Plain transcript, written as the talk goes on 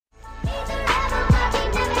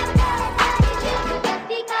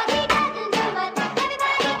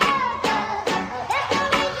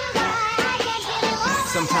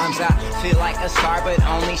a star, but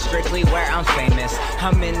only strictly where I'm famous.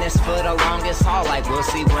 I'm in this for the longest haul, like we'll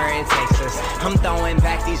see where it takes us. I'm throwing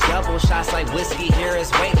back these double shots like whiskey here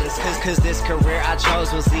is weightless. Cause this career I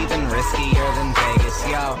chose was even riskier than Vegas,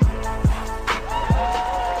 yo.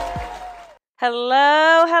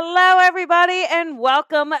 Hello, everybody, and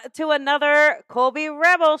welcome to another Colby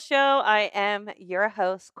Rebel Show. I am your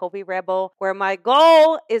host, Colby Rebel, where my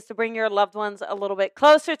goal is to bring your loved ones a little bit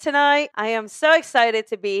closer tonight. I am so excited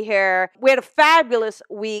to be here. We had a fabulous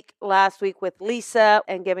week last week with Lisa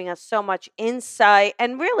and giving us so much insight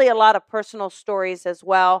and really a lot of personal stories as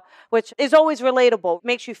well, which is always relatable.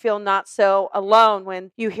 Makes you feel not so alone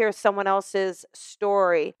when you hear someone else's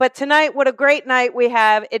story. But tonight, what a great night we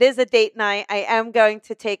have. It is a date night. I am going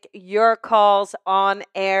to take your calls on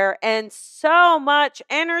air and so much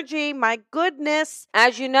energy. My goodness.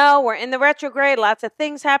 As you know, we're in the retrograde, lots of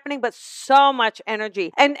things happening, but so much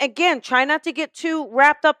energy. And again, try not to get too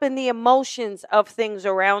wrapped up in the emotions of things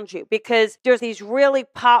around you because there's these really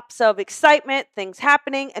pops of excitement, things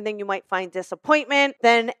happening, and then you might find disappointment.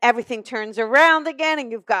 Then everything turns around again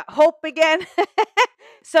and you've got hope again.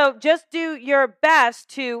 So just do your best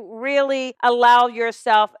to really allow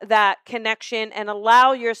yourself that connection and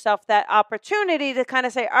allow yourself that opportunity to kind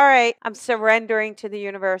of say, all right, I'm surrendering to the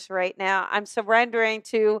universe right now. I'm surrendering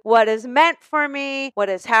to what is meant for me, what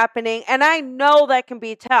is happening. And I know that can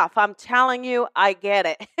be tough. I'm telling you, I get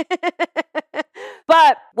it.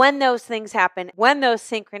 But when those things happen, when those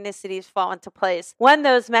synchronicities fall into place, when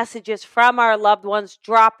those messages from our loved ones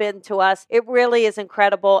drop into us, it really is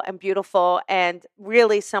incredible and beautiful and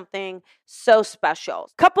really something so special.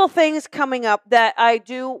 Couple things coming up that I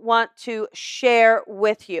do want to share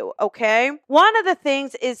with you, okay? One of the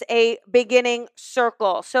things is a beginning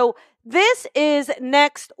circle. So this is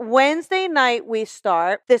next Wednesday night we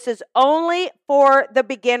start. This is only for the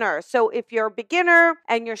beginner. So if you're a beginner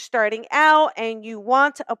and you're starting out and you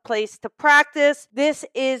want a place to practice, this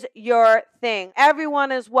is your thing.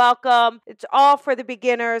 Everyone is welcome. It's all for the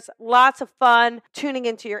beginners. Lots of fun tuning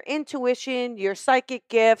into your intuition, your psychic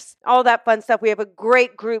gifts, all that fun stuff. We have a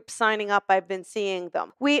great group signing up. I've been seeing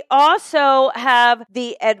them. We also have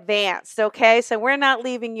the advanced, okay? So we're not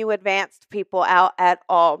leaving you advanced people out at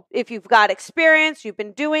all. If you've got experience, you've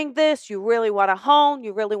been doing this, you really want to hone,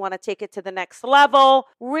 you really want to take it to the next level,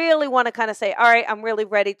 really want to kind of say, all right, I'm really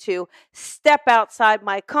ready to step outside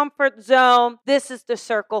my comfort zone. This is the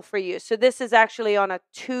circle for you. So this is actually on a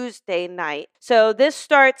Tuesday night. So this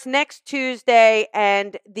starts next Tuesday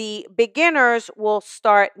and the beginners will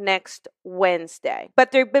start next Wednesday.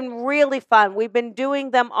 But they've been really fun. We've been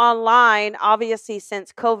doing them online, obviously,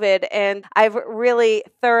 since COVID, and I've really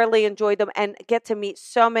thoroughly enjoyed them and get to meet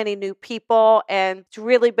so many new people. And it's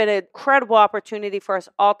really been an incredible opportunity for us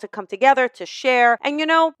all to come together, to share. And you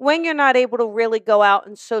know, when you're not able to really go out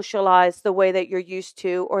and socialize the way that you're used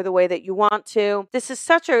to or the way that you want to, this is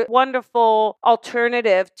such a wonderful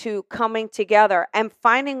alternative to coming together and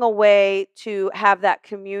finding a way to have that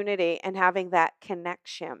community and having that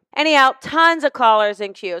connection. Anyhow, tons of callers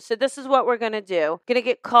in queue. So this is what we're going to do. Going to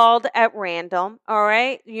get called at random. All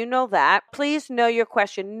right. You know that. Please know your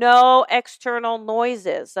question. No external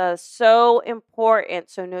noises. So important.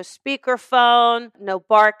 So no speakerphone, no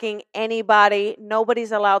barking, anybody.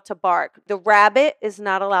 Nobody's allowed to bark. The rabbit is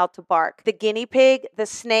not allowed to bark. The guinea pig, the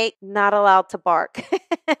snake, not allowed to bark.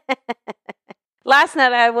 Last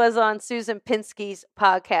night I was on Susan Pinsky's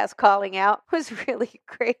podcast calling out. It was really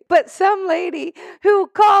great. But some lady who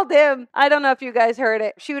called him, I don't know if you guys heard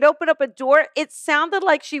it. She would open up a door. It sounded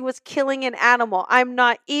like she was killing an animal. I'm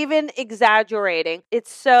not even exaggerating.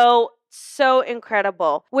 It's so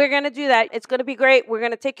incredible. We're going to do that. It's going to be great. We're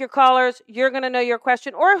going to take your callers. You're going to know your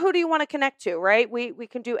question or who do you want to connect to, right? We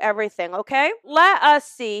can do everything, okay? Let us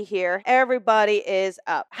see here. Everybody is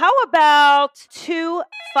up. How about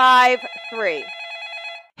 253?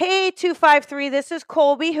 Hey, 253, this is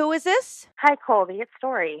Colby. Who is this? Hi, Colby. It's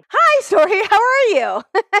Story. Hi, Story. How are you?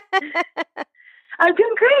 I'm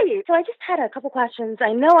doing great. So I just had a couple questions.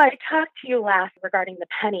 I know I talked to you last regarding the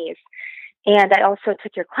pennies. And I also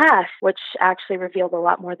took your class, which actually revealed a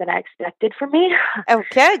lot more than I expected for me.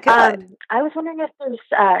 Okay, good. I was wondering if there's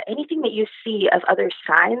anything that you see of other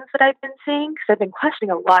signs that I've been seeing, because I've been questioning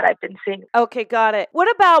a lot I've been seeing. Okay, got it. What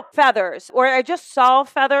about feathers? Or I just saw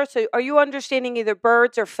feathers. So are you understanding either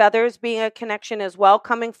birds or feathers being a connection as well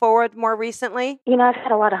coming forward more recently? You know, I've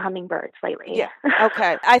had a lot of hummingbirds lately. Yeah.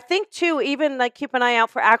 Okay. I think too, even like keep an eye out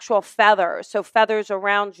for actual feathers. So feathers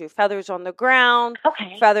around you, feathers on the ground,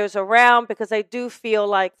 okay, feathers around. because I do feel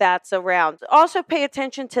like that's around. Also pay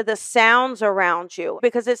attention to the sounds around you,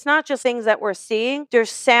 because it's not just things that we're seeing. There's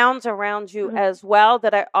sounds around you as well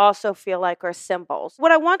that I also feel like are symbols.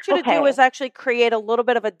 What I want you to do is actually create a little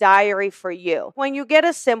bit of a diary for you. When you get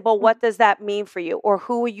a symbol, what does that mean for you? Or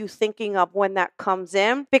who are you thinking of when that comes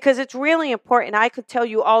in? Because it's really important. I could tell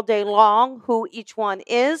you all day long who each one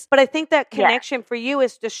is, but I think that connection for you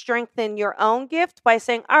is to strengthen your own gift by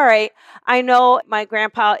saying, all right, I know my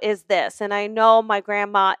grandpa is this, and I know my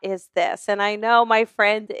grandma is this, and I know my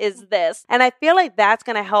friend is this. And I feel like that's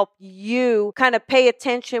going to help you kind of pay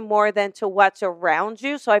attention more than to what's around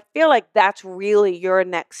you. So I feel like that's really your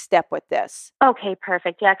next step with this. Okay,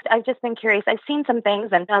 perfect. Yeah, I've just been curious. I've seen some things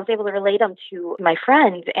and I was able to relate them to my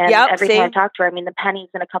friend. And every time I talk to her, I mean, the pennies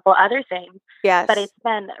and a couple other things. Yes. But it's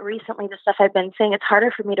been recently the stuff I've been saying, it's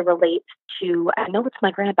harder for me to relate to. I know it's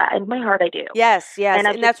my grandpa. In my heart, I do. Yes.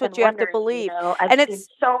 And that's what you have to believe. You know, I've seen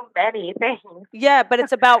so many things. Yeah, but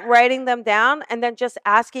it's about writing them down and then just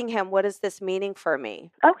asking him, what is this meaning for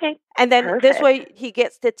me? Okay. And then this way he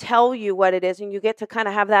gets to tell you what it is, and you get to kind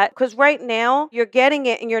of have that. Because right now you're getting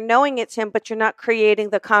it and you're knowing it's him, but you're not creating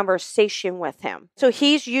the conversation with him. So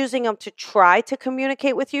he's using them to try to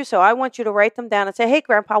communicate with you. So I want you to write them down and say, hey,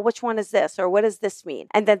 Grandpa, which one is this? Or what does this mean?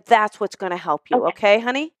 And then that's what's going to help you. Okay,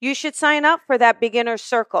 honey? You should sign up for that beginner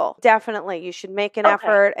circle. Definitely. You should make an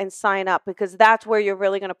effort and sign up, because that's where you're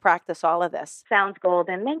really going to practice all of this. Sounds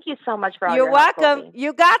golden. Thank you so much for all your your help, welcome. Colby.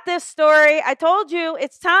 You got this, Story. I told you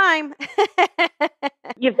it's time.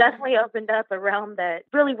 You've definitely opened up a realm that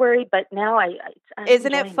really worried, but now I'm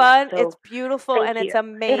Isn't it fun? So it's beautiful and it's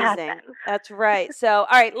amazing. That's right. So, all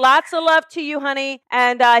right. Lots of love to you, honey.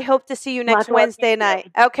 And I hope to see you next Wednesday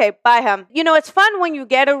night. Okay. Bye, hon. You know, it's fun when you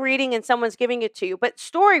get a reading and someone's giving it to you, but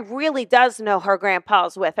Story really does know her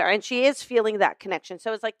grandpa's with her, and she is feeling that connection.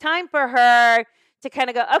 So it's like time for her to kind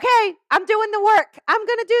of go, okay, I'm doing the work. I'm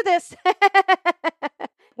going to do this.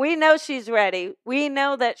 We know she's ready. We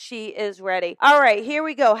know that she is ready. All right, here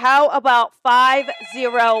we go. How about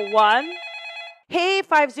 501? Hey,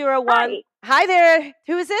 501. Hi there.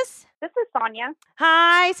 Who is this? This is Sonia.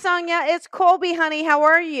 Hi, Sonia. It's Colby, honey. How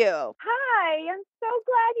are you? Hi. I'm so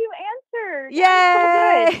glad you answered.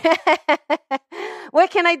 Yay. So what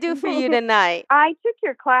can I do for you tonight? I took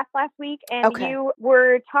your class last week, and you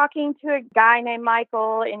were talking to a guy named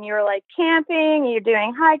Michael, and you were like camping, you're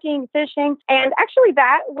doing hiking, fishing. And actually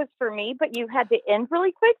that was for me, but you had to end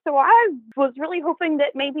really quick. So I was really hoping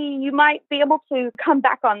that maybe you might be able to come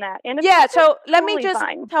back on that. And so let me just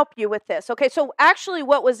help you with this. Okay. So actually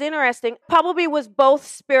what was interesting probably was both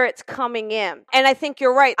spirits coming in. And I think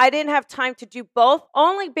you're right. I didn't have time to do both,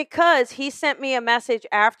 only because he sent me a message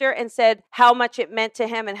after and said how much it meant to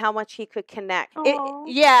him and how much he could connect. So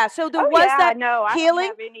there was that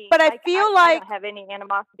healing, but I feel like I don't have any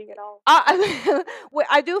animosity at all.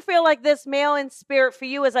 I do feel like this male in spirit for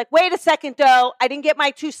you is like, wait a second though, I didn't get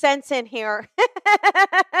my 2 cents in here.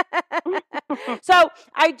 So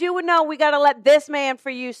I do know we got to let this man for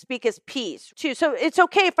you speak his piece too. So it's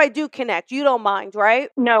okay if I do connect. You don't mind, right?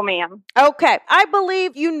 No, ma'am. Okay. I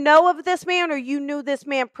believe you know of this man, or you knew this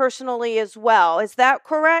man personally as well. Is that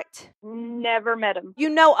correct? Never met him. You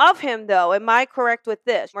know of him though. Am I correct with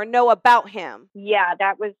this? Or know about him? Yeah,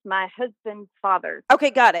 that was my husband's father.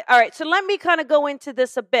 Okay, got it. All right. So let me kind of go into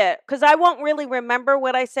this a bit, because I won't really remember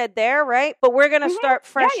what I said there, right? But we're going to start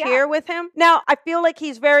fresh here with him. Now, I feel like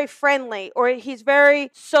he's very friendly, or he's very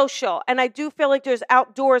social. And I do feel like there's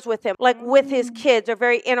outdoors with him, like with his kids, or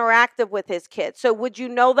very interactive with his kids. So would you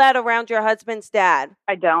know that around your husband's dad?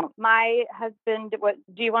 I don't. My husband, what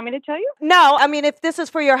do you want me to tell you? No, I mean, if this is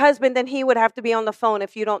for your husband, then he would have to be on the phone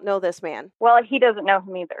if you don't know this man. Well, he doesn't know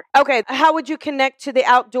him either. Okay. How would you connect to the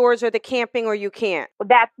outdoors or the camping, or you can't? Well,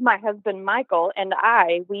 that's my husband, Michael, and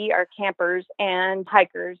we are campers and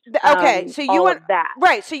hikers. Okay. So you all of that.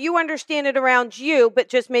 Right. So you understand it around you, but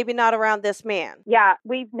just maybe not around this man. Yeah.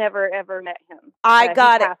 We've never, ever met him. I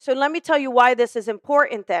got it. So let me tell you why this is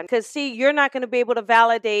important then. Because see, you're not going to be able to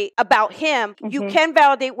validate about him. You can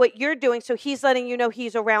validate what you're doing. So he's letting you know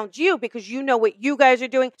he's around you, because you know what you guys are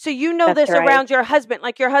doing. So you know this around your husband.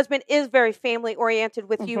 Like your husband is very family oriented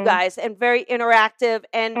with you guys, and very interactive,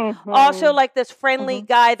 and also like this friendly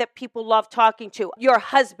guy that people love talking to. Your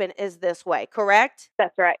husband is this way, correct?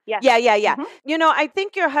 That's right. Yeah. Yeah. You know, I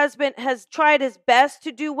think your husband has tried his best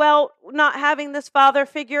to do well not having this father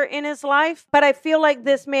figure in his life, but I feel like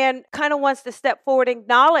this man kind of wants to step forward and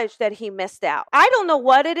acknowledge that he missed out. I don't know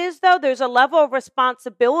what it is though. There's a level of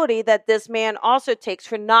responsibility that this man also takes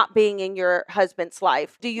for not being in your husband's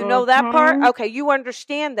life. Do you know that part? Okay. Okay, you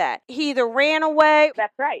understand that. He either ran away.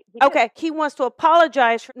 That's right. Okay, he wants to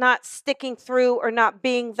apologize for not sticking through or not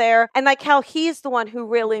being there, and like how he's the one who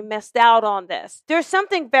really missed out on this. There's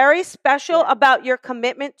something very special about your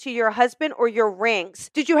commitment to your husband or your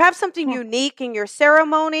rings. Did you have something unique in your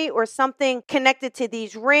ceremony or something connected to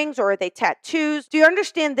these rings, or are they tattoos? Do you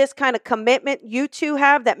understand this kind of commitment you two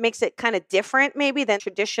have that makes it kind of different maybe than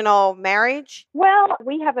traditional marriage? Well,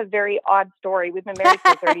 we have a very odd story. We've been married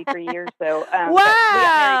for 33 years, so wow. We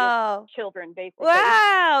got married as children, basically.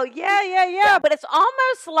 Wow. Yeah. But it's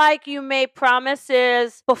almost like you made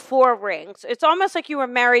promises before rings. It's almost like you were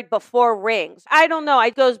married before rings. I don't know.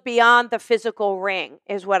 It goes beyond the physical ring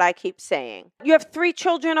is what I keep saying. You have 3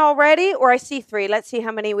 children already, or I see 3. Let's see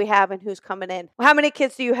how many we have and who's coming in. How many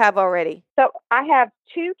kids do you have already? So I have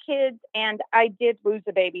 2 kids, and I did lose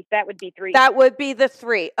a baby. That would be 3. That would be the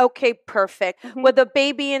 3. Okay, perfect. Well, the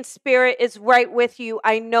baby in spirit is right with you.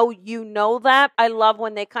 I know you know that. I love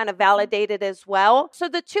when they kind of validate it as well. So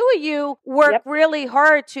the 2 of you work really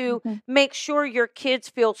hard to make sure your kids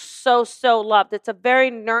feel so loved. It's a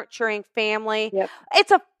very nurturing family.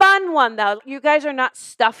 It's a fun one, though. You guys are not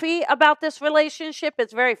stuffy about this relationship.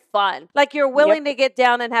 It's very fun. Like you're willing to get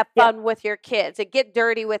down and have fun with your kids and get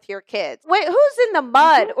dirty with your kids. Wait, who's in the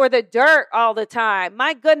mud or the dirt all the time?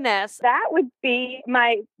 My goodness. That would be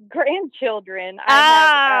my grandchildren.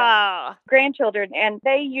 I have grandchildren, and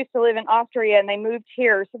they used to live in Austria, and they moved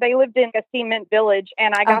here. So they lived in a cement village,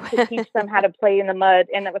 and I got to teach them how to play in the mud,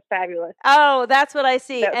 and it was fabulous. Oh, that's what I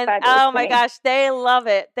see. And oh my gosh, they love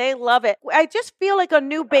it. They love it. I just feel like a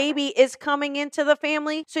new baby is coming into the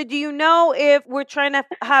family. So do you know if we're trying to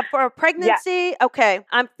have for a pregnancy? Yes. Okay.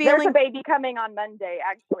 I'm feeling. There's a baby coming on Monday,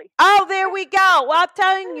 actually. Oh, there we go. Well, I'm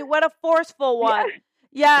telling you, what a forceful one.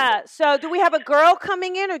 Yeah. So do we have a girl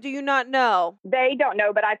coming in, or do you not know? They don't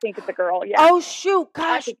know, but I think it's a girl. Yeah. Oh, shoot.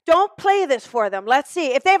 Gosh, don't play this for them. Let's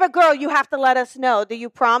see. If they have a girl, you have to let us know. Do you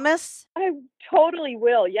promise? I totally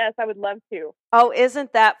will. Yes, I would love to. Oh,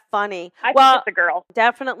 isn't that funny? I think it's a girl.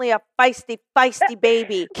 Definitely a feisty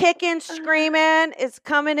baby. Kicking, screaming, is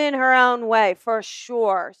coming in her own way for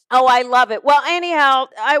sure. Oh, I love it. Well, anyhow,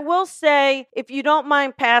 I will say, if you don't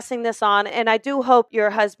mind passing this on, and I do hope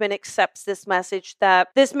your husband accepts this message, that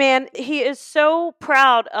this man, he is so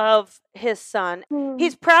proud of his son.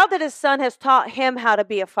 He's proud that his son has taught him how to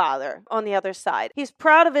be a father on the other side. He's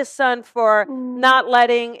proud of his son for not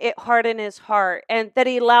letting it harden his heart, and that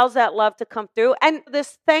he allows that love to come through. And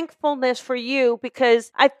this thankfulness for you,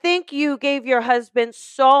 because I think you gave your husband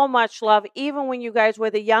so much love, even when you guys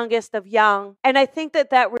were the youngest of young. And I think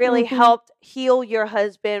that really helped heal your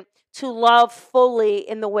husband to love fully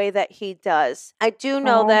in the way that he does. I do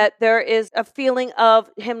know that there is a feeling of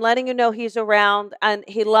him letting you know he's around, and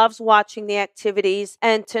he loves watching the activities,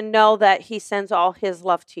 and to know that he sends all his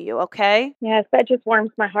love to you, okay? Yes, that just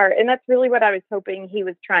warms my heart. And that's really what I was hoping he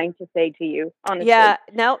was trying to say to you, honestly. Yeah,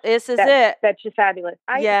 no, this is it. That's just fabulous.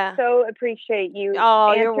 I so appreciate you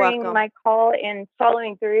answering my call and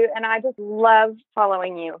following through, and I just love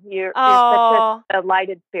following you. You're such a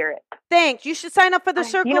lighted spirit. Thanks. You should sign up for the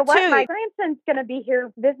circle, you know what? too. My grandson's going to be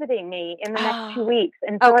here visiting me in the next 2 weeks,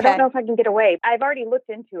 and so I don't know if I can get away. I've already looked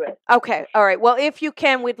into it. Okay. All right. Well, if you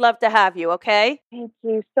can, we'd love to have you, okay? Thank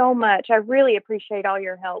you so much. I really appreciate all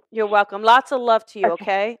your help. You're welcome. Lots of love to you,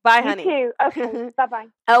 okay? Bye, honey. You too. Okay. Bye-bye.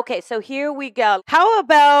 Okay, so here we go. How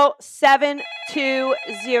about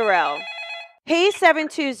 720? Hey,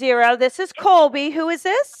 720. This is Colby. Who is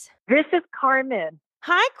this? This is Carmen.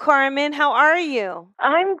 Hi, Carmen. How are you?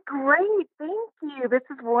 I'm great. Thank you. This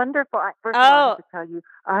is wonderful. First of all, I have to tell you,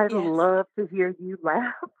 I love to hear you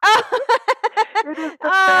laugh. It is the best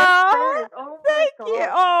thing. Oh, thank you.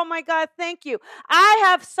 Oh, my God. Thank you. I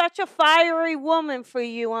have such a fiery woman for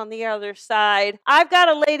you on the other side. I've got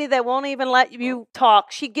a lady that won't even let you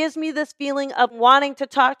talk. She gives me this feeling of wanting to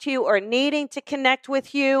talk to you or needing to connect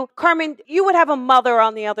with you. Carmen, you would have a mother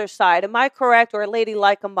on the other side. Am I correct? Or a lady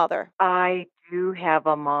like a mother? I do have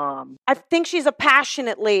a mom. I think she's a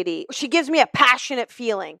passionate lady. She gives me a passionate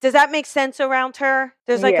feeling. Does that make sense around her?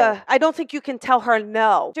 There's like I don't think you can tell her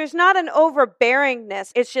no. There's not an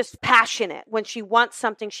overbearingness. It's just passionate. When she wants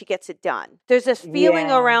something, she gets it done. There's this feeling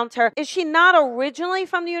around her. Is she not originally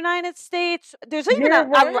from the United States? There's even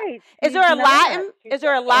is there a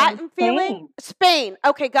Latin feeling? Spain.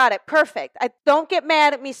 Okay, got it. Perfect. Don't get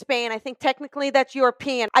mad at me, Spain. I think technically that's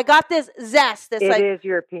European. I got this zest. It is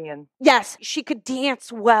European. Yes. She she could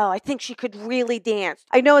dance well. I think she could really dance.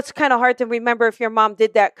 I know it's kind of hard to remember if your mom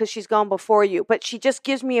did that because she's gone before you, but she just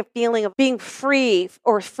gives me a feeling of being free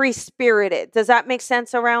or free-spirited. Does that make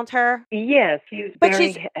sense around her? Yes, she's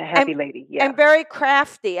very happy lady. Yeah. And very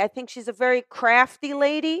crafty. I think she's a very crafty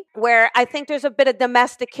lady where I think there's a bit of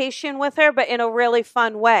domestication with her, but in a really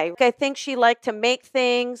fun way. I think she liked to make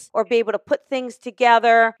things or be able to put things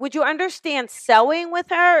together. Would you understand sewing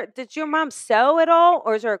with her? Did your mom sew at all?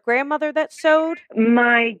 Or is there a grandmother that sewed?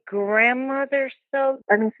 My grandmother sewed.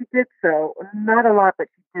 I mean, she did sew. Not a lot, but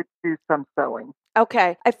she did do some sewing.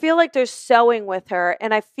 Okay. I feel like there's sewing with her,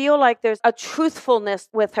 and I feel like there's a truthfulness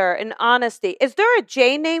with her and honesty. Is there a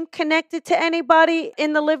J name connected to anybody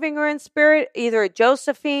in the living or in spirit? Either a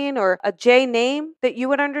Josephine or a J name that you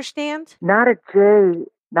would understand? Not a J,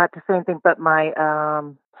 not the same thing, but my,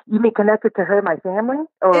 you mean connected to her, my family?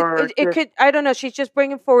 Or it could, I don't know. She's just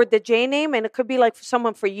bringing forward the J name, and it could be like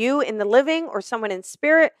someone for you in the living or someone in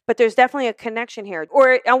spirit, but there's definitely a connection here.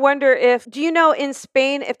 Or I wonder if, do you know in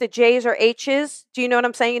Spain if the J's are H's? Do you know what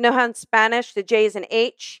I'm saying? You know how in Spanish the J is an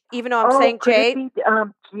H, even though I'm saying J? Could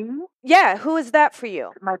it be, G? Yeah, who is that for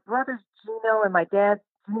you? My brother's Gino and my dad's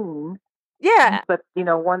Gene. Yeah. But,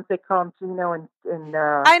 once they call him Gino and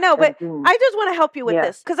I know, but Gene. I just want to help you with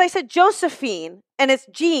this because I said Josephine and it's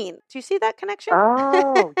Jean. Do you see that connection?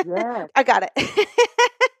 Oh, yes. I got it.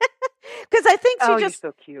 Because I think she you're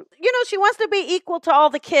so cute. She wants to be equal to all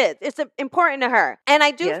the kids. It's important to her. And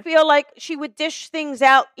I do feel like she would dish things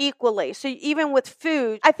out equally. So even with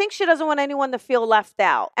food, I think she doesn't want anyone to feel left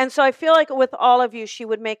out. And so I feel like with all of you, she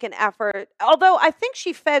would make an effort. Although I think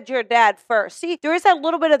she fed your dad first. See, there is a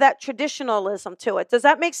little bit of that traditionalism to it. Does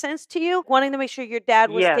that make sense to you? Wanting to make sure your dad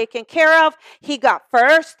was taken care of. He got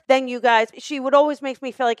first. Then you guys, she would always make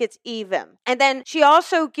me feel like it's even. And then she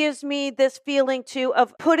also gives me this feeling too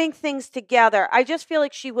of putting things together. I just feel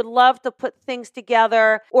like she would love to put things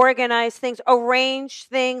together, organize things, arrange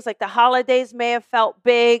things. Like the holidays may have felt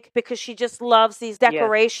big because she just loves these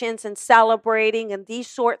decorations and celebrating and these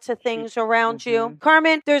sorts of things around you.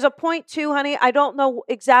 Carmen, there's a point too, honey. I don't know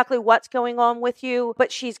exactly what's going on with you,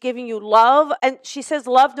 but she's giving you love. And she says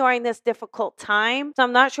love during this difficult time. So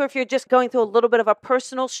I'm not sure if you're just going through a little bit of a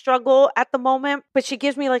personal struggle at the moment, but she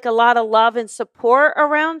gives me like a lot of love and support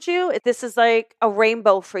around you. This is like a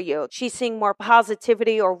rainbow for you. She's seeing more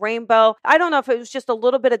positivity or rainbow. I don't know if it was just a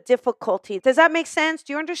little bit of difficulty. Does that make sense?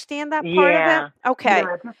 Do you understand that part of it? Okay.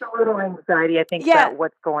 Yeah, just a little anxiety, I think, about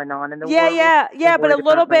what's going on in the world. Yeah, but a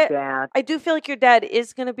little bit. I do feel like your dad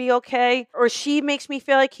is going to be okay, or she makes me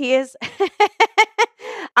feel like he is.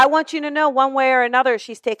 I want you to know one way or another,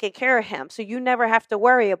 she's taking care of him. So you never have to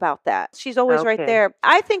worry about that. She's always right there.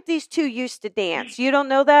 I think these two used to dance. You don't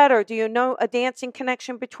know that, or do you know a dancing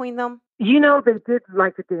connection between them? They did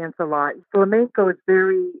like to dance a lot. Flamenco is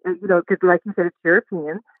very, because like you said, it's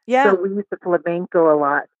European. Yeah. So we used to flamenco a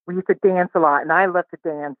lot. We used to dance a lot, and I love to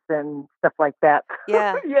dance and stuff like that.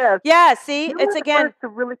 Yeah. Yes. Yeah, see, it's again to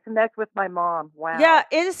really connect with my mom. Wow. Yeah,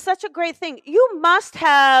 it is such a great thing. You must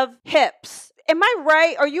have hips. Am I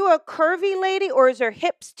right? Are you a curvy lady, or is there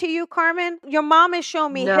hips to you, Carmen? Your mom is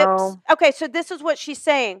showing me hips. Okay, so this is what she's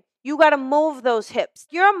saying. You got to move those hips.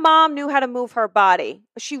 Your mom knew how to move her body.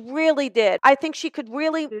 She really did. I think she could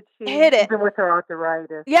really hit it. Even with her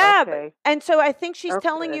arthritis. Yeah. Okay. And so I think she's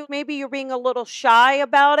telling you maybe you're being a little shy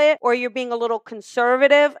about it, or you're being a little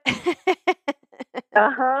conservative.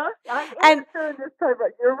 I'm sure this time,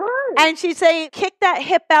 but you're right. And she's saying, kick that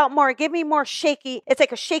hip out more. Give me more shaky. It's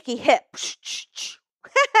like a shaky hip.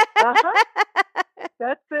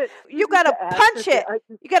 That's it. You got to punch it.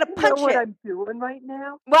 You got to punch it. You know what I'm doing right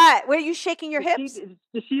now? What? Were you shaking your hips?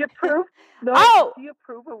 Does she approve? No, does she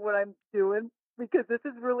approve of what I'm doing? Because this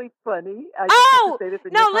is really funny.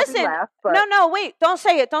 Listen. No, wait. Don't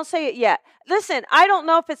say it. Don't say it yet. Listen, I don't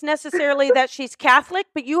know if it's necessarily that she's Catholic,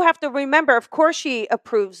 but you have to remember, of course she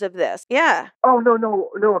approves of this. Yeah. Oh,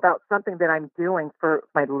 no, about something that I'm doing for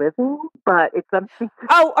my living, but it's something.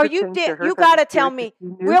 Oh, are you, you got to tell me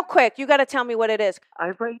real quick. You got to tell me what it is.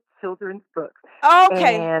 I write children's books.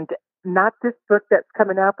 Okay. And not this book that's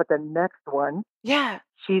coming out, but the next one. Yeah.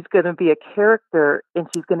 She's going to be a character, and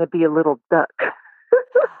she's going to be a little duck.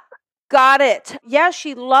 Got it. Yeah,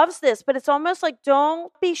 she loves this, but it's almost like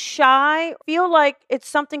don't be shy. Feel like it's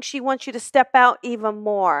something she wants you to step out even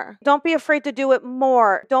more. Don't be afraid to do it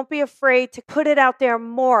more. Don't be afraid to put it out there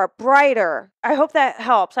more, brighter. I hope that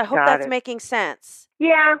helps. I hope that's making sense.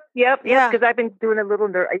 Yeah, because I've been doing a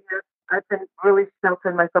I've been really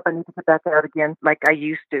sheltering myself. I need to get back out again like I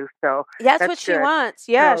used to. So that's what she wants.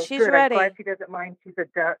 Yeah, so, she's good. ready. I'm glad she doesn't mind. She's a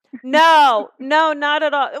duck. No, not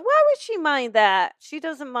at all. Why would she mind that? She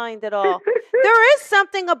doesn't mind at all. There is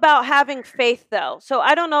something about having faith, though. So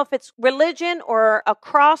I don't know if it's religion or a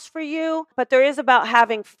cross for you, but there is about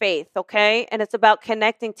having faith, okay? And it's about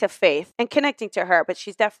connecting to faith and connecting to her, but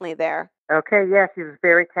she's definitely there. Okay, yeah, she's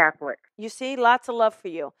very Catholic. You see, lots of love for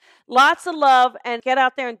you. Lots of love, and get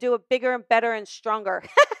out there and do it bigger and better and stronger.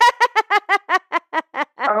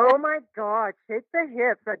 Oh my God, shake the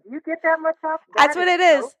hips. Do you get that much off? That's what it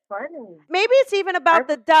is. So funny. Maybe it's even about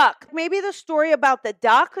the duck. Maybe the story about the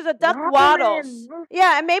duck, because a duck waddles.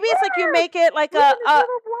 Yeah, and maybe it's like you make it like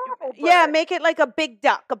make it like a big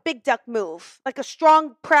duck move, like a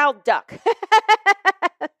strong, proud duck.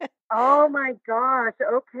 Oh my gosh.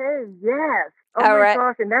 Okay. Yes. Oh All my right.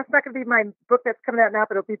 gosh. And that's not going to be my book that's coming out now,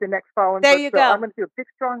 but it'll be the next following There book. you So go. I'm going to do a big,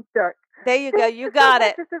 strong duck. There you go. You got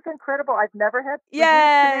it. This is incredible. I've never had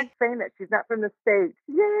Yay. saying that she's not from the States.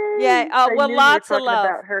 Yay. Yay. Oh, well, lots of love.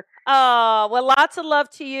 About her. Oh, well, lots of love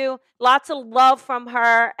to you. Lots of love from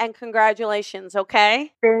her, and congratulations,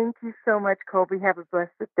 okay? Thank you so much, Colby. Have a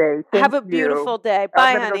blessed day. Have a beautiful day.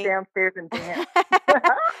 Bye, honey. I'm going to go downstairs and dance.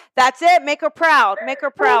 That's it. Make her proud. Make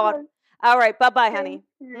her proud. All right. Bye-bye, honey.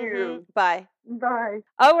 Thank you. Bye. Bye.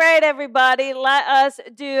 All right, everybody. Let us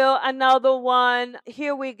do another one.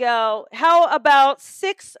 Here we go. How about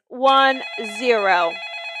 610?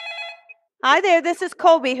 Hi there. This is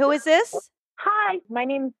Colby. Who is this? Hi, my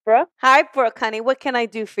name's Brooke. Hi, Brooke, honey. What can I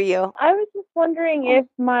do for you? I was just wondering if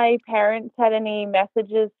my parents had any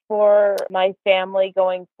messages for my family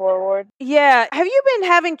going forward. Yeah. Have you been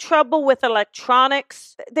having trouble with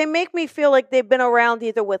electronics? They make me feel like they've been around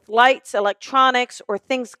either with lights, electronics, or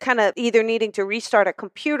things kind of either needing to restart a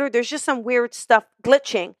computer. There's just some weird stuff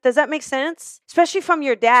glitching. Does that make sense? Especially from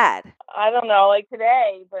your dad. I don't know, like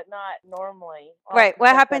today, but not normally. Right. What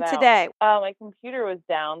happened today? My computer was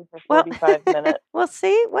down for 45 minutes. Well,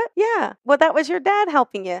 see? What? Yeah. Well, that was your dad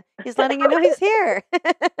helping you. He's letting you know he's here.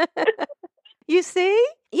 You see?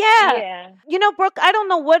 Yeah. You know, Brooke, I don't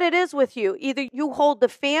know what it is with you. Either you hold the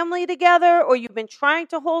family together or you've been trying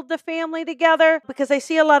to hold the family together, because I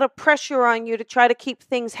see a lot of pressure on you to try to keep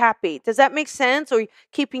things happy. Does that make sense? Or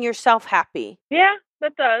keeping yourself happy? Yeah.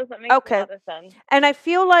 That does. That makes a lot of sense. And I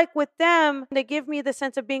feel like with them, they give me the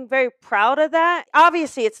sense of being very proud of that.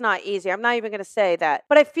 Obviously, it's not easy. I'm not even going to say that.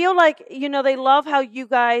 But I feel like, you know, they love how you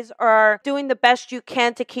guys are doing the best you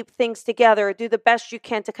can to keep things together, or do the best you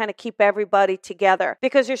can to kind of keep everybody together,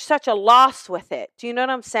 because there's such a loss with it. Do you know what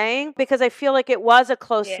I'm saying? Because I feel like it was a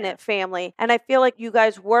close-knit family. And I feel like you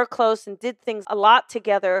guys were close and did things a lot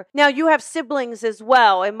together. Now, you have siblings as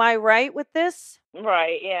well. Am I right with this?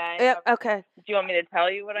 Right, yeah. Yep, okay. Do you want me to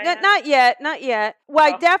tell you what I have? Not yet. Well,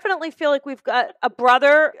 I definitely feel like we've got a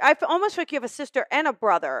brother. I almost feel like you have a sister and a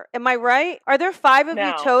brother. Am I right? Are there 5 of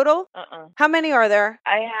you total? How many are there?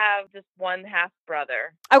 I have just one half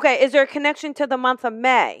brother. Okay, is there a connection to the month of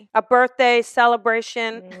May? A birthday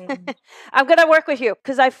celebration? I'm going to work with you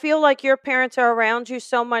because I feel like your parents are around you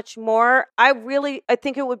so much more. I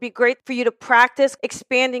think it would be great for you to practice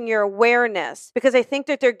expanding your awareness, because I think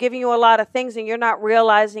that they're giving you a lot of things and you're not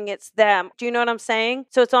realizing it's them. Do you know what I'm saying?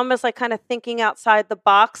 So it's almost like kind of thinking outside the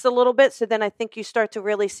box a little bit. So then I think you start to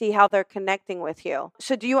really see how they're connecting with you.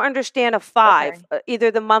 So do you understand a 5? Okay. Either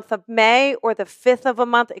the month of May or the 5th of a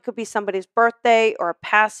month. It could be somebody's birthday or a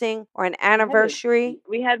passing or an anniversary.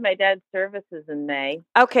 We had my dad's services in May.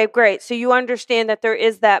 Okay, great. So you understand that there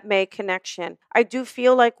is that May connection. I do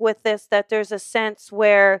feel like with this that there's a sense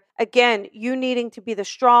where, again, you needing to be the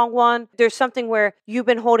strong one. There's something where you've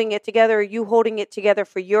been holding it together, or you holding it together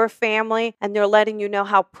for your family, and they're letting you know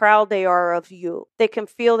how proud they are of you. They can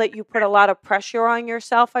feel that you put a lot of pressure on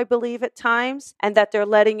yourself, I believe, at times, and that they're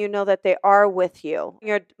letting you know that they are with you.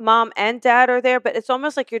 Your mom and dad are there, but it's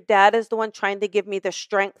almost like your dad is the one trying to give me the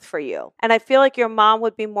strength for you. And I feel like your mom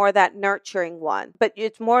would be more that nurturing one, but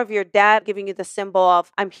it's more of your dad giving you the symbol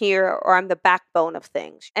of I'm here, or I'm the backbone of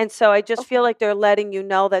things. And so I just feel like they're letting you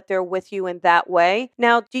know that they're with you in that way.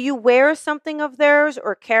 Now, do you wear something of theirs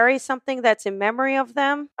or carry something that's in memory of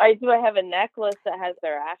them? I do. I have a necklace that has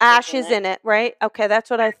their ashes in it, right? Okay, that's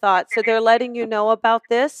what I thought. So they're letting you know about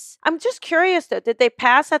this. I'm just curious though, did they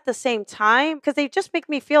pass at the same time? Because they just make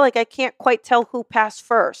me feel like I can't quite tell who passed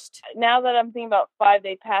first. Now that I'm something about 5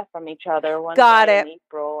 they passed from each other. One Got died it. in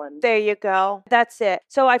April, and there you go. That's it.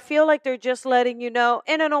 So I feel like they're just letting you know,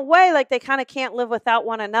 and in a way, like they kind of can't live without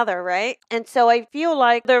one another, right? And so I feel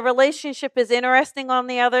like their relationship is interesting on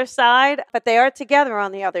the other side, but they are together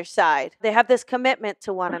on the other side. They have this commitment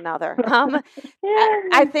to one another.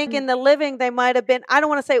 I think in the living, they might have been, I don't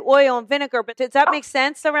want to say oil and vinegar, but does that make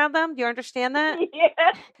sense around them? Do you understand that?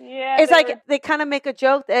 Yeah. It's like they kind of make a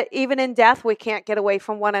joke that even in death, we can't get away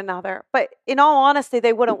from one another. But in all honesty,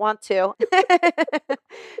 they wouldn't want to.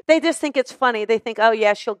 They just think it's funny. They think, oh,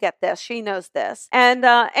 yeah, she'll get this. She knows this. And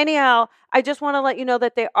anyhow, I just want to let you know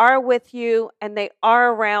that they are with you and they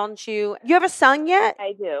are around you. You have a son yet?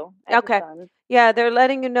 I do. I have a son. Yeah, they're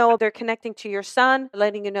letting you know they're connecting to your son,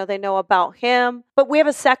 letting you know they know about him. But we have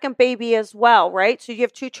a second baby as well, right? So you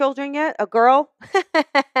have 2 children yet? A girl?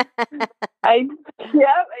 I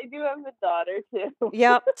do have a daughter too.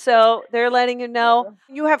 Yep. So they're letting you know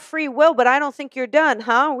you have free will, but I don't think you're done,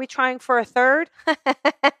 huh? Are we trying for a third?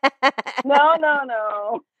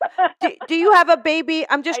 No. Do you have a baby?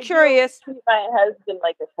 I'm just curious. Treat my husband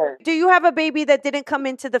like a third. Do you have a baby that didn't come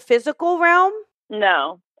into the physical realm?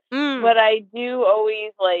 No. But I do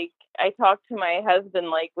always, like, I talk to my husband,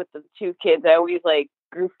 like, with the 2 kids. I always, like,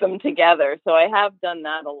 group them together. So I have done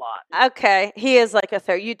that a lot. Okay. He is like a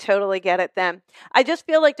third. You totally get it then. I just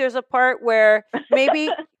feel like there's a part where maybe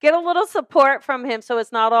get a little support from him so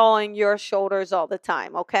it's not all on your shoulders all the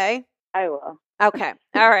time, okay? I will. Okay.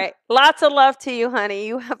 All right. Lots of love to you, honey.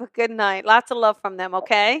 You have a good night. Lots of love from them,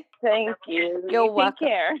 okay? Thank you. You're welcome. Take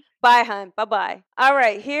care. Bye, hon. Bye-bye. All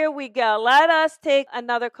right. Here we go. Let us take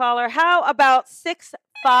another caller. How about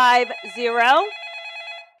 650?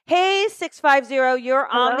 Hey, 650, you're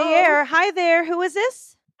on the air. Hi there. Who is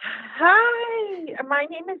this? Hi. My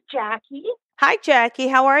name is Jackie. Hi, Jackie.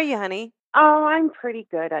 How are you, honey? Oh, I'm pretty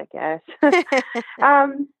good, I guess.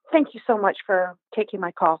 Thank you so much for taking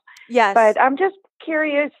my call. Yes. But I'm just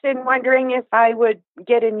curious and wondering if I would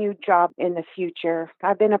get a new job in the future.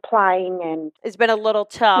 I've been applying and it's been a little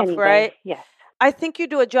tough, anyway, right? Yes. I think you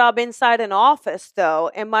do a job inside an office, though.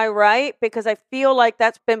 Am I right? Because I feel like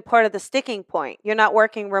that's been part of the sticking point. You're not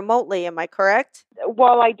working remotely. Am I correct?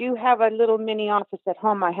 Well, I do have a little mini office at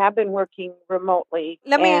home. I have been working remotely.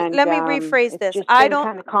 Let me rephrase this. It's just been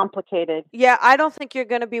kind of complicated. Yeah, I don't think you're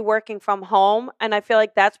going to be working from home, and I feel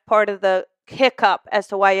like that's part of the hiccup as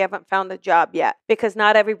to why you haven't found a job yet, because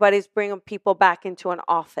not everybody's bringing people back into an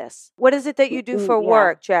office. What is it that you do for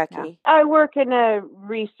work, Jackie? Yeah. I work in a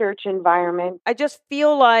research environment. I just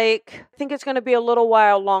feel like I think it's going to be a little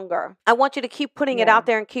while longer. I want you to keep putting it out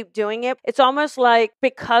there and keep doing it. It's almost like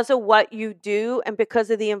because of what you do and because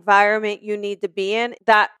of the environment you need to be in,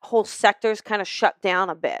 that whole sector's kind of shut down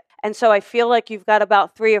a bit. And so I feel like you've got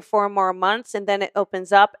about 3 or 4 more months and then it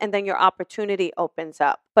opens up and then your opportunity opens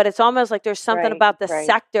up. But it's almost like there's something about the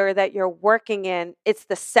sector that you're working in. It's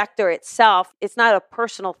the sector itself. It's not a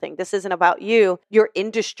personal thing. This isn't about you. Your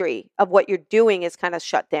industry of what you're doing is kind of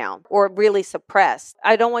shut down or really suppressed.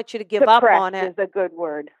 I don't want you to give up on it. Suppressed is a good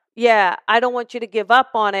word. Yeah, I don't want you to give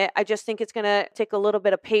up on it. I just think it's going to take a little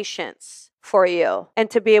bit of patience for you. And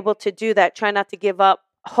to be able to do that, try not to give up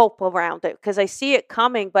hope around it because I see it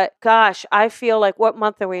coming. But gosh, I feel like what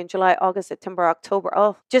month are we in? July, August, September, October.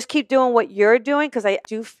 Oh, just keep doing what you're doing because I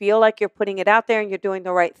do feel like you're putting it out there and you're doing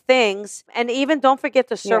the right things. And even don't forget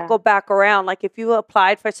to circle back around. Like if you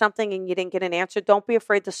applied for something and you didn't get an answer, don't be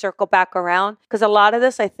afraid to circle back around because a lot of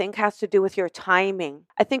this I think has to do with your timing.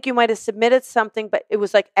 I think you might have submitted something, but it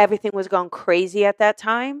was like everything was going crazy at that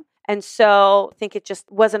time. And so I think it just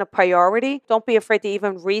wasn't a priority. Don't be afraid to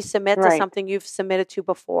even resubmit to something you've submitted to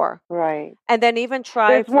before. Right. And then even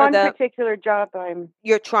try There's one particular job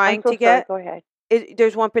you're trying to Sorry, get. go ahead.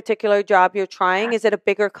 There's one particular job you're trying. Is it a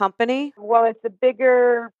bigger company? Well, it's a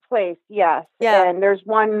bigger place, yes. Yeah. And there's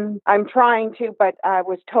one I'm trying to, but I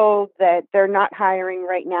was told that they're not hiring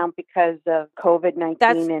right now because of COVID-19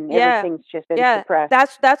 and everything's just been suppressed.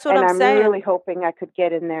 That's what I'm saying. And I'm really hoping I could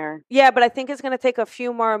get in there. Yeah, but I think it's going to take a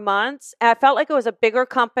few more months. And I felt like it was a bigger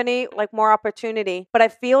company, like more opportunity. But I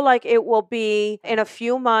feel like it will be in a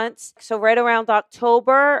few months. So right around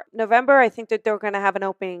October, November, I think that they're going to have an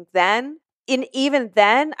opening then. And even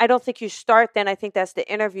then, I don't think you start then. I think that's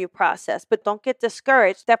the interview process. But don't get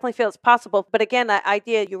discouraged. Definitely feel it's possible. But again, the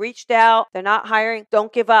idea, you reached out, they're not hiring,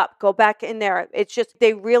 don't give up. Go back in there. It's just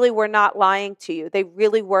they really were not lying to you. They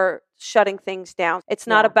really were shutting things down. It's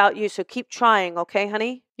not about you. So keep trying. Okay,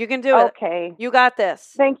 honey? You can do it. Okay. You got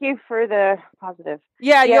this. Thank you for the positive.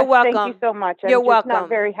 Yeah, yes, you're welcome. Thank you so much. You're I'm just welcome. not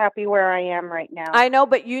very happy where I am right now. I know,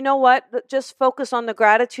 but you know what? Just focus on the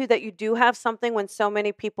gratitude that you do have something when so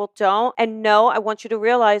many people don't. And no, I want you to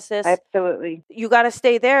realize this. Absolutely. You got to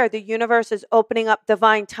stay there. The universe is opening up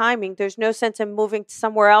divine timing. There's no sense in moving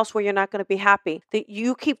somewhere else where you're not going to be happy.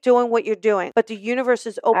 You keep doing what you're doing, but the universe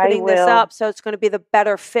is opening this up, so it's going to be the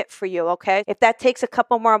better fit for you, okay? If that takes a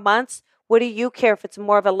couple more months, what do you care if it's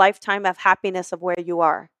more of a lifetime of happiness of where you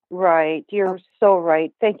are? Right. You're so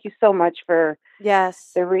right. Thank you so much for the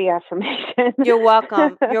reaffirmation. You're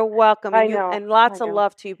welcome. You're welcome. I know. And lots of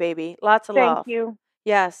love to you, baby. Lots of love. Thank you.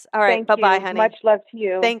 Yes. All right. Bye-bye, honey. Much love to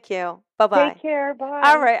you. Thank you. Bye-bye. Take care. Bye.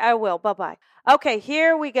 All right. I will. Bye-bye. Okay.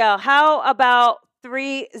 Here we go. How about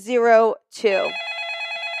 302?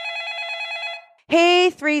 Hey,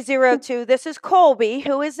 302. This is Colby.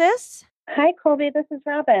 Who is this? Hi, Colby. This is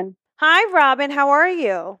Robin. Hi, Robin. How are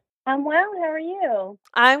you? I'm well. How are you?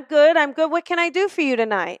 I'm good. I'm good. What can I do for you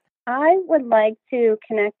tonight? I would like to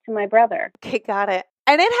connect to my brother. Okay, got it.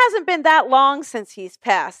 And it hasn't been that long since he's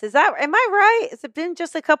passed. Am I right? Has it been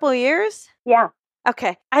just a couple of years? Yeah.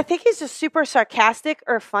 Okay. I think he's just super sarcastic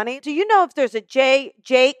or funny. Do you know if there's a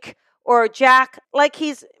Jake, or Jack, like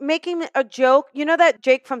he's making a joke? You know that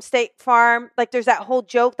Jake from State Farm? Like there's that whole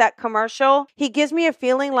joke, that commercial. He gives me a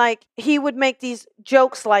feeling like he would make these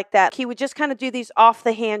jokes like that. He would just kind of do these off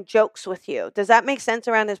the hand jokes with you. Does that make sense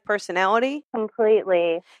around his personality?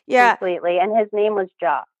 Completely. Yeah. Completely. And his name was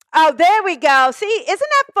Jock. Oh, there we go. See, isn't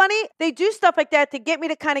that funny? They do stuff like that to get me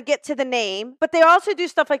to kind of get to the name, but they also do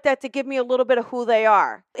stuff like that to give me a little bit of who they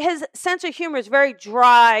are. His sense of humor is very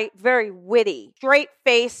dry, very witty, straight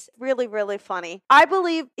face, really, really funny. I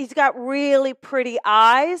believe he's got really pretty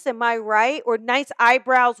eyes. Am I right? Or nice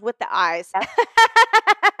eyebrows with the eyes.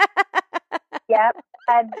 Yep.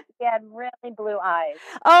 He had really blue eyes.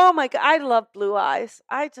 Oh my God. I love blue eyes.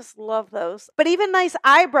 I just love those. But even nice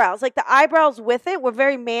eyebrows, like the eyebrows with it were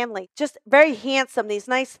very manly, just very handsome. These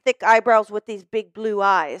nice thick eyebrows with these big blue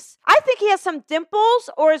eyes. I think he has some dimples,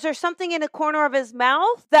 or is there something in the corner of his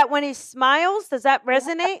mouth that when he smiles, does that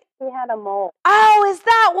resonate? He had a mole. Oh, is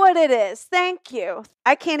that what it is? Thank you.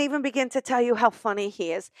 I can't even begin to tell you how funny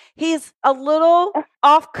he is. He's a little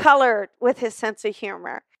off-colored with his sense of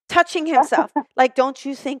humor. Touching himself. Like, don't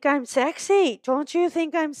you think I'm sexy? Don't you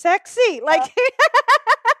think I'm sexy? Like,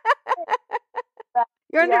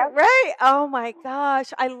 you're not right? Oh my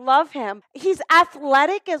gosh. I love him. He's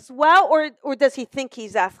athletic as well, or does he think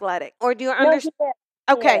he's athletic? Or do you understand?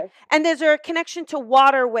 Okay. And is there a connection to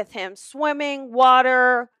water with him? Swimming,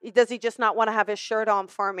 water? Does he just not want to have his shirt on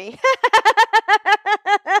for me?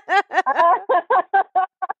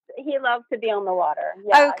 He loves to be on the water.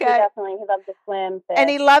 Yeah, okay. He loves to swim. Fish.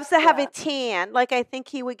 And he loves to have a tan. Like, I think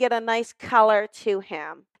he would get a nice color to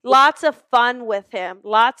him. Lots of fun with him.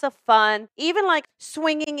 Lots of fun. Even like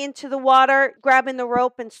swinging into the water, grabbing the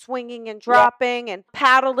rope and swinging and dropping and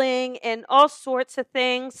paddling and all sorts of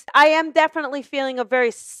things. I am definitely feeling a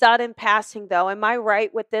very sudden passing, though. Am I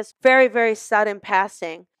right with this? Very, very sudden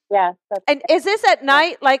passing. Yes. And is this at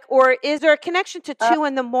night, like, or is there a connection to 2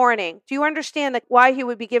 in the morning? Do you understand why he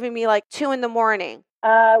would be giving me like 2 in the morning?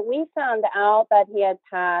 We found out that he had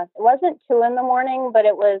passed. It wasn't 2 in the morning, but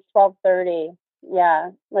it was 12:30. Yeah,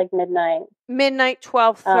 like midnight. Midnight,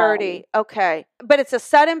 12:30. Okay. But it's a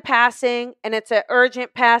sudden passing, and it's an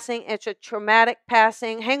urgent passing. It's a traumatic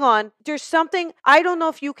passing. Hang on. There's something, I don't know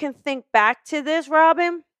if you can think back to this,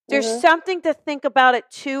 Robin. There's something to think about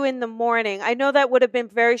at 2 in the morning. I know that would have been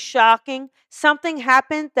very shocking. Something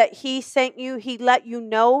happened that he sent you. He let you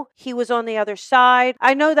know he was on the other side.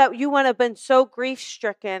 I know that you would have been so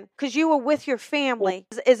grief-stricken because you were with your family.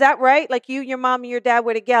 Is that right? Like you, your mom, and your dad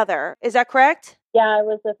were together. Is that correct? Yeah, I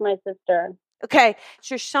was with my sister. Okay.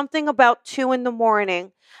 So there's something about 2 in the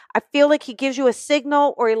morning. I feel like he gives you a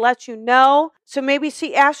signal or he lets you know. So maybe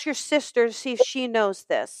ask your sister to see if she knows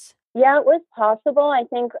this. Yeah, it was possible. I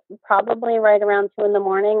think probably right around 2 in the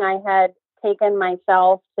morning, I had taken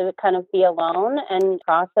myself to kind of be alone and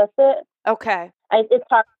process it. Okay. It's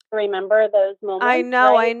hard to remember those moments. I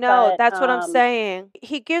know, right? I know. But, that's what I'm saying.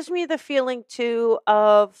 He gives me the feeling, too,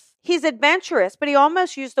 of he's adventurous, but he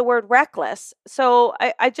almost used the word reckless. So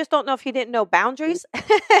I just don't know if he didn't know boundaries.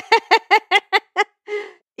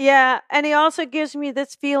 Yeah, and he also gives me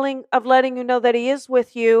this feeling of letting you know that he is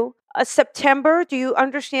with you. September, do you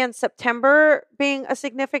understand September being a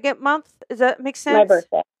significant month? Does that make sense? My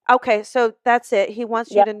birthday. Okay, so that's it. He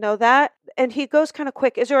wants you to know that. And he goes kind of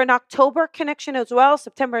quick. Is there an October connection as well?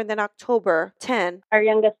 September and then October 10. Our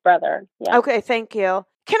youngest brother. Yeah. Okay, thank you.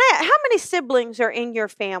 How many siblings are in your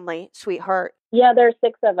family, sweetheart? Yeah, there's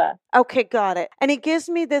 6 of us. Okay, got it. And he gives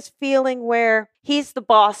me this feeling where he's the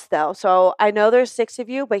boss, though. So I know there's 6 of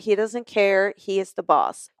you, but he doesn't care. He is the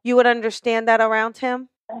boss. You would understand that around him?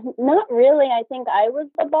 Not really. I think I was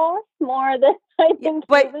the boss more than I think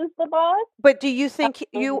he was the boss. But do you think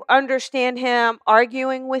you understand him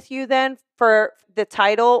arguing with you then for the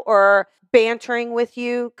title, or bantering with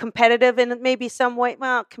you, competitive in maybe some way?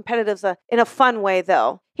 Well, competitive's in a fun way,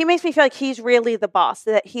 though. He makes me feel like he's really the boss,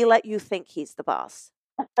 that he let you think he's the boss.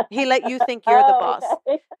 He let you think you're the boss.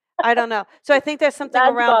 Okay. I don't know. So I think there's something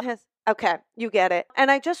around his... Okay, you get it. And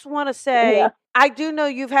I just want to say, I do know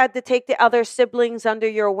you've had to take the other siblings under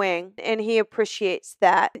your wing, and he appreciates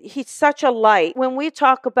that. He's such a light. When we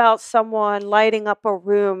talk about someone lighting up a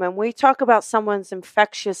room, and we talk about someone's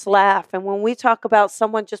infectious laugh, and when we talk about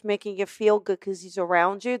someone just making you feel good because he's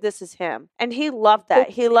around you, this is him. And he loved that.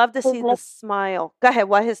 He loved to see the smile. Go ahead.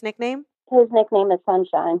 What, his nickname? His nickname is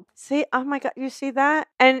Sunshine. See, oh my God, you see that?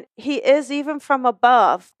 And he is even from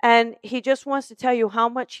above. And he just wants to tell you how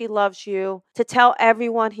much he loves you, to tell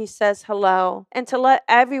everyone he says hello, and to let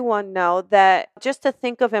everyone know that just to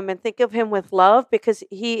think of him and think of him with love, because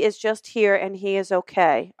he is just here and he is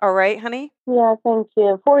okay. All right, honey? Yeah, thank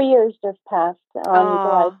you. 4 years just passed on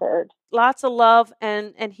July 3rd. Lots of love,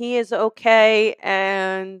 and he is okay,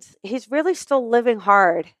 and he's really still living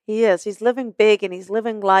hard. He is. He's living big, and he's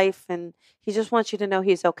living life, and he just wants you to know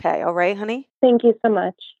he's okay. All right, honey? Thank you so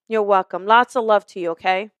much. You're welcome. Lots of love to you,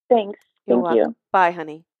 okay? Thanks. Thank you. Bye,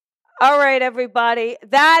 honey. All right, everybody.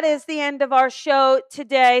 That is the end of our show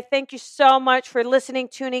today. Thank you so much for listening,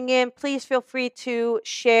 tuning in. Please feel free to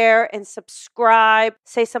share and subscribe.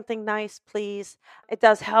 Say something nice, please. It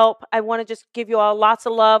does help. I want to just give you all lots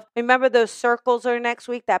of love. Remember, those circles are next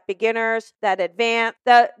week, that beginners, that advanced,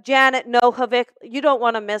 that Janet Nohovic. You don't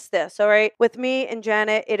want to miss this, all right? With me and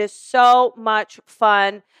Janet, it is so much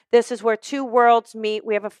fun. This is where 2 worlds meet.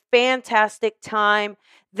 We have a fantastic time.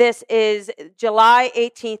 This is July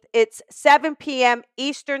 18th. It's 7 p.m.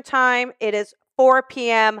 Eastern Time. It is 4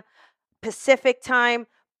 p.m. Pacific Time.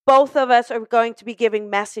 Both of us are going to be giving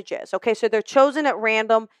messages. Okay, so they're chosen at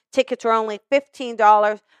random. Tickets are only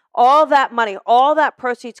 $15. All that money, all that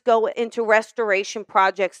proceeds go into restoration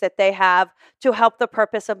projects that they have to help the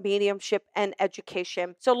purpose of mediumship and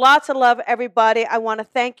education. So lots of love, everybody. I want to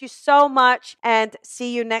thank you so much and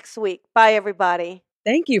see you next week. Bye, everybody.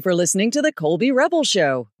 Thank you for listening to the Colby Rebel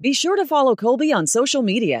Show. Be sure to follow Colby on social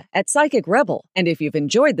media at Psychic Rebel. And if you've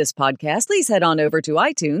enjoyed this podcast, please head on over to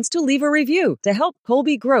iTunes to leave a review to help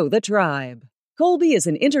Colby grow the tribe. Colby is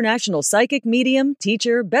an international psychic medium,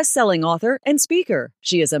 teacher, best-selling author, and speaker.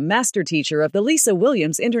 She is a master teacher of the Lisa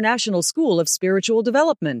Williams International School of Spiritual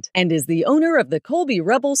Development and is the owner of the Colby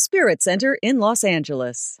Rebel Spirit Center in Los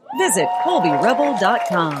Angeles. Visit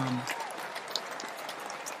colbyrebel.com.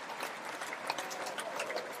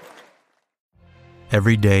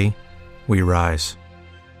 Every day, we rise,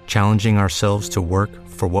 challenging ourselves to work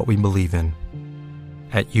for what we believe in.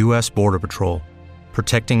 At U.S. Border Patrol,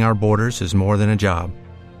 protecting our borders is more than a job.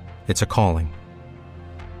 It's a calling.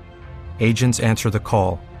 Agents answer the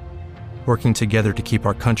call, working together to keep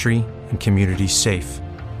our country and communities safe.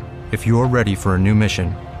 If you're ready for a new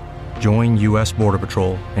mission, join U.S. Border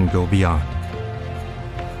Patrol and go beyond.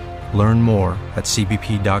 Learn more at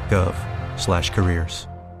cbp.gov/careers.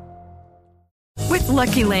 With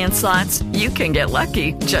Lucky Land Slots, you can get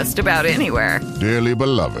lucky just about anywhere. Dearly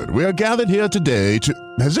beloved, we are gathered here today to...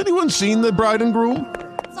 Has anyone seen the bride and groom?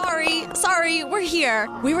 Sorry, we're here.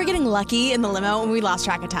 We were getting lucky in the limo and we lost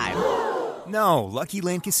track of time. No, Lucky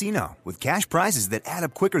Land Casino, with cash prizes that add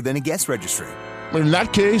up quicker than a guest registry. In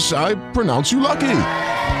that case, I pronounce you lucky.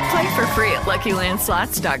 Play for free at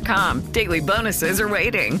LuckyLandSlots.com. Daily bonuses are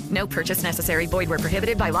waiting. No purchase necessary. Void where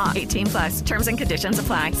prohibited by law. 18+. Terms and conditions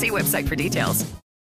apply. See website for details.